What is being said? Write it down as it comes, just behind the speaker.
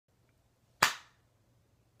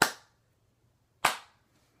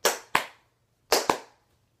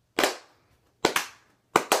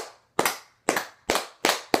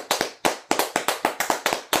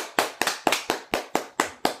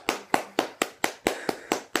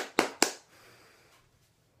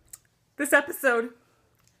this episode,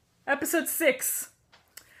 episode 6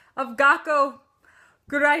 of Gakkou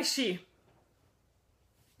Gurashi.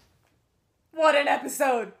 What an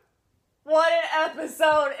episode! What an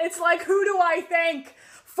episode! It's like, who do I thank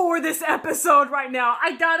for this episode right now?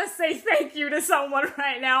 I gotta say thank you to someone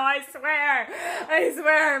right now, I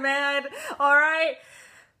swear, man. Alright?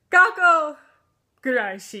 Gakkou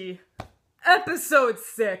Gurashi, episode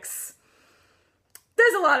 6.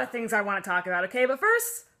 There's a lot of things I want to talk about, okay? But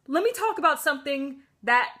first, let me talk about something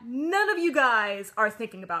that none of you guys are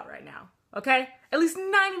thinking about right now, okay? At least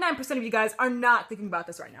 99% of you guys are not thinking about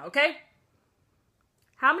this right now, okay?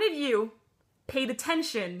 How many of you paid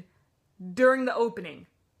attention during the opening?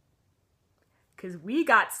 Because we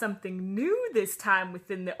got something new this time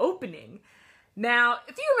within the opening. Now,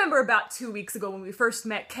 if you remember about 2 weeks ago when we first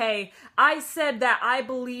met Kay, I said that I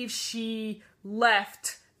believe she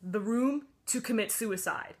left the room to commit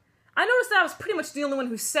suicide. I noticed that I was pretty much the only one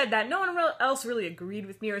who said that. No one else really agreed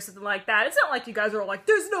with me or something like that. It's not like you guys are all like,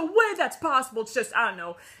 there's no way that's possible. It's just, I don't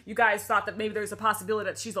know, you guys thought that maybe there's a possibility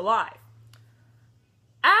that she's alive.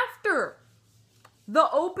 After the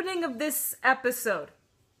opening of this episode,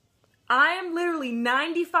 I am literally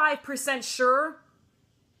 95% sure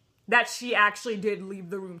that she actually did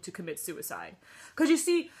leave the room to commit suicide. Because you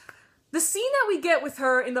see, the scene that we get with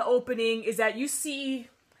her in the opening is that you see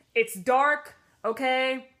it's dark,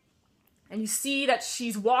 okay? And you see that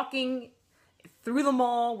she's walking through the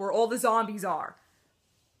mall where all the zombies are.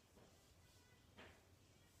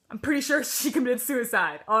 I'm pretty sure she committed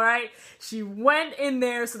suicide, alright? She went in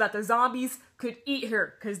there so that the zombies could eat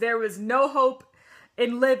her, because there was no hope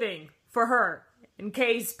in living for her, in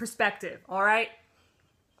Kay's perspective, alright?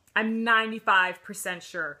 I'm 95%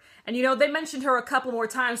 sure. And you know, they mentioned her a couple more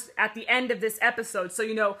times at the end of this episode, so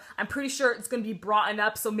you know, I'm pretty sure it's going to be brought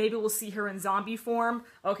up, so maybe we'll see her in zombie form,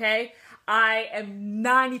 okay? I am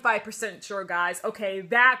 95% sure, guys, okay,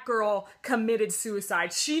 that girl committed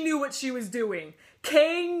suicide. She knew what she was doing.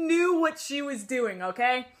 Kay knew what she was doing,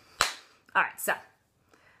 okay? Alright, so,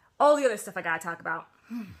 all the other stuff I gotta talk about.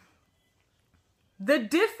 The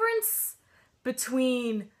difference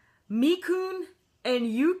between Mikun and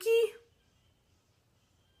Yuki,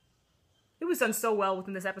 it was done so well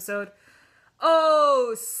within this episode.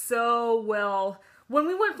 Oh, so well. When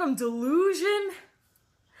we went from delusion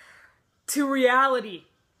to reality,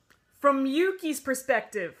 from Yuki's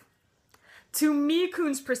perspective to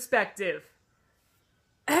Mikun's perspective,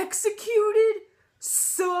 executed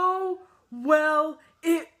so well.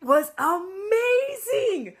 It was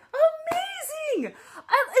amazing! Amazing!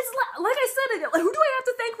 It's like I said, who do I have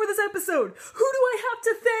to thank for this episode? Who do I have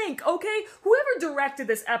to thank, okay? Whoever directed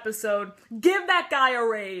this episode, give that guy a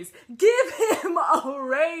raise. Give him a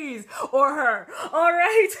raise, or her,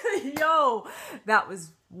 alright? Yo, that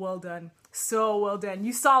was well done. So well done.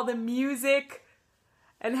 You saw the music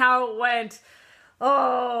and how it went.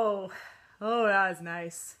 Oh, that was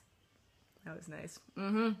nice. That was nice.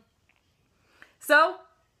 So,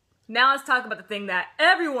 now let's talk about the thing that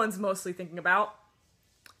everyone's mostly thinking about.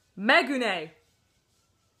 Megune.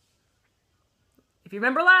 If you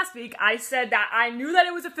remember last week, I said that I knew that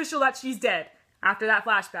it was official that she's dead after that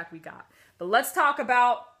flashback we got. But let's talk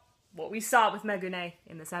about what we saw with Megune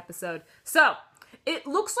in this episode. So, it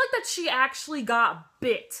looks like that she actually got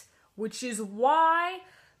bit, which is why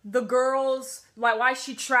the girls, like why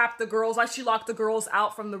she trapped the girls, why she locked the girls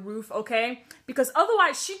out from the roof, okay? Because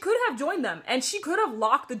otherwise she could have joined them and she could have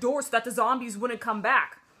locked the door so that the zombies wouldn't come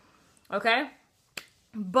back, okay?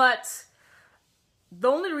 But the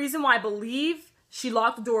only reason why I believe she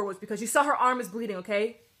locked the door was because you saw her arm is bleeding,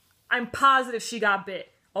 okay? I'm positive she got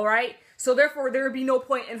bit, alright? So therefore there would be no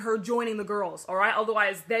point in her joining the girls, alright?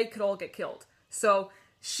 Otherwise they could all get killed. So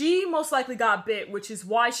she most likely got bit, which is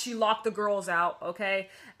why she locked the girls out, okay?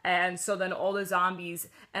 And so then all the zombies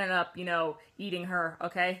ended up, you know, eating her,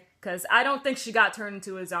 okay? Because I don't think she got turned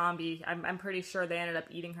into a zombie. I'm pretty sure they ended up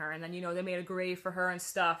eating her. And then, you know, they made a grave for her and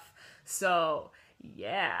stuff. So,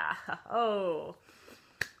 yeah. Oh.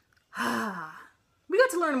 We got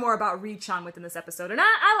to learn more about Richan within this episode. And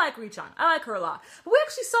I like Richan. I like her a lot. But we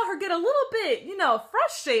actually saw her get a little bit, you know,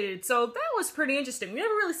 frustrated. So that was pretty interesting. We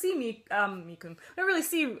never really see Mikun. We never really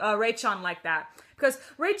see Richan like that. Because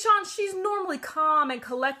Richan, she's normally calm and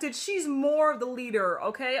collected. She's more of the leader,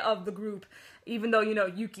 okay, of the group. Even though, you know,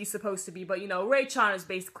 Yuki's supposed to be. But, you know, Richan is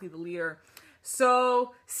basically the leader.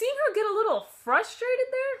 So, seeing her get a little frustrated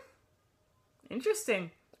there?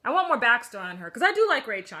 Interesting. I want more backstory on her. Because I do like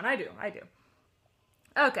Richan. I do.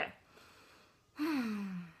 Okay.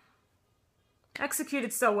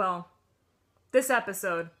 Executed so well. This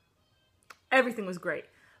episode, everything was great.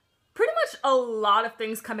 Pretty much a lot of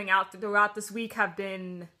things coming out throughout this week have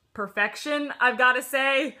been perfection, I've got to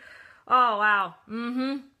say. Oh, wow.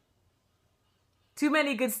 Too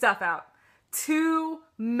many good stuff out. Too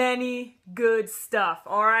many good stuff,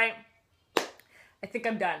 all right? I think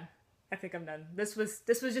I'm done. This was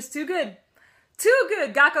just too good. Too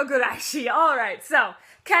good, Gakkou Gurashi. All right, so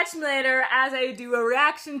catch me later as I do a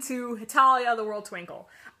reaction to Hitalia the World Twinkle.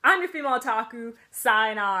 I'm your female otaku.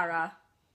 Sayonara.